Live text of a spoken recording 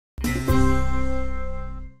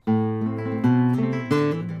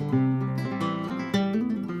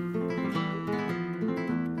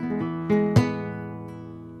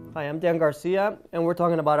Dan Garcia, and we're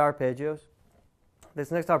talking about arpeggios. This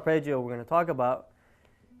next arpeggio we're going to talk about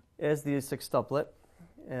is the sextuplet,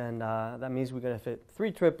 and that means we're going to fit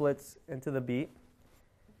 3 triplets into the beat.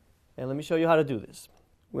 And let me show you how to do this.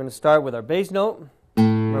 We're going to start with our bass note.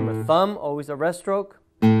 Remember, thumb, always a rest stroke.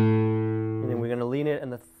 And then we're going to lean it in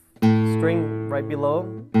the string right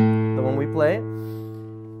below the one we play.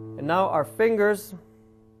 And now our fingers,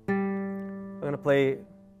 we're going to play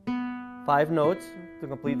 5 notes to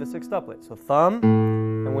complete the sextuplet. So thumb,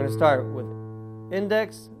 and we're going to start with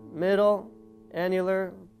index, middle,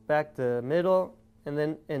 annular, back to middle, and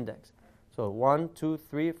then index. So 1, 2,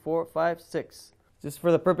 3, 4, 5, 6. Just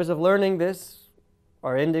for the purpose of learning this,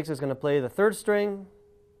 our index is going to play the 3rd string,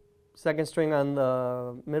 2nd string on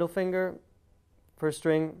the middle finger, 1st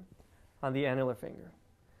string on the annular finger.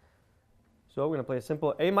 So we're going to play a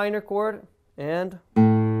simple A minor chord and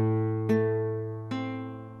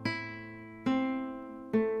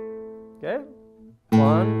okay,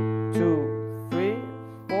 1, 2, 3,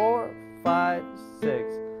 4, 5,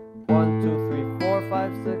 6. 1, 2, 3, 4,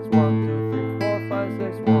 5, 6. 1, 2, 3, 4, 5,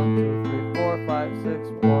 6. 1, 2, 3, 4, 5, 6.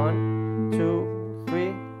 1, 2,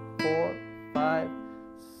 3, 4, 5,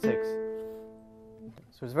 6.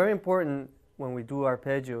 So it's very important when we do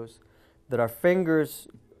arpeggios that our fingers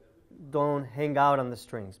don't hang out on the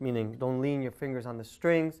strings, meaning don't lean your fingers on the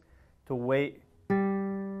strings to wait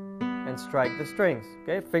and strike the strings.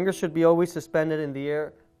 Okay, fingers should be always suspended in the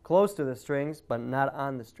air close to the strings, but not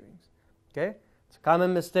on the strings. Okay, it's a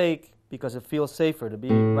common mistake because it feels safer to be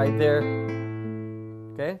right there.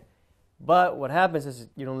 Okay, but what happens is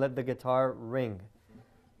you don't let the guitar ring.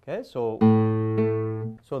 Okay, so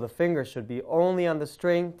the fingers should be only on the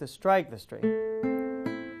string to strike the string.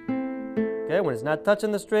 Okay, when it's not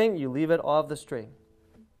touching the string, you leave it off the string.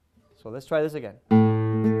 So let's try this again.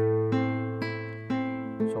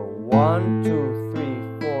 So 1, 2,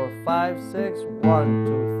 3, 4, 5, 6. 1,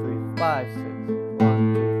 2, 3, 5, 6.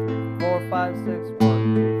 1, 2, 3, 4, 5, 6.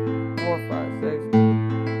 1, 2, 3, 4, 5, 6.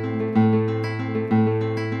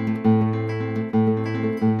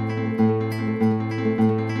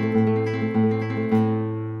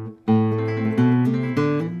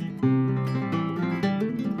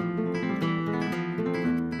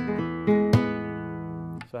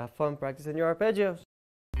 So have fun practicing your arpeggios.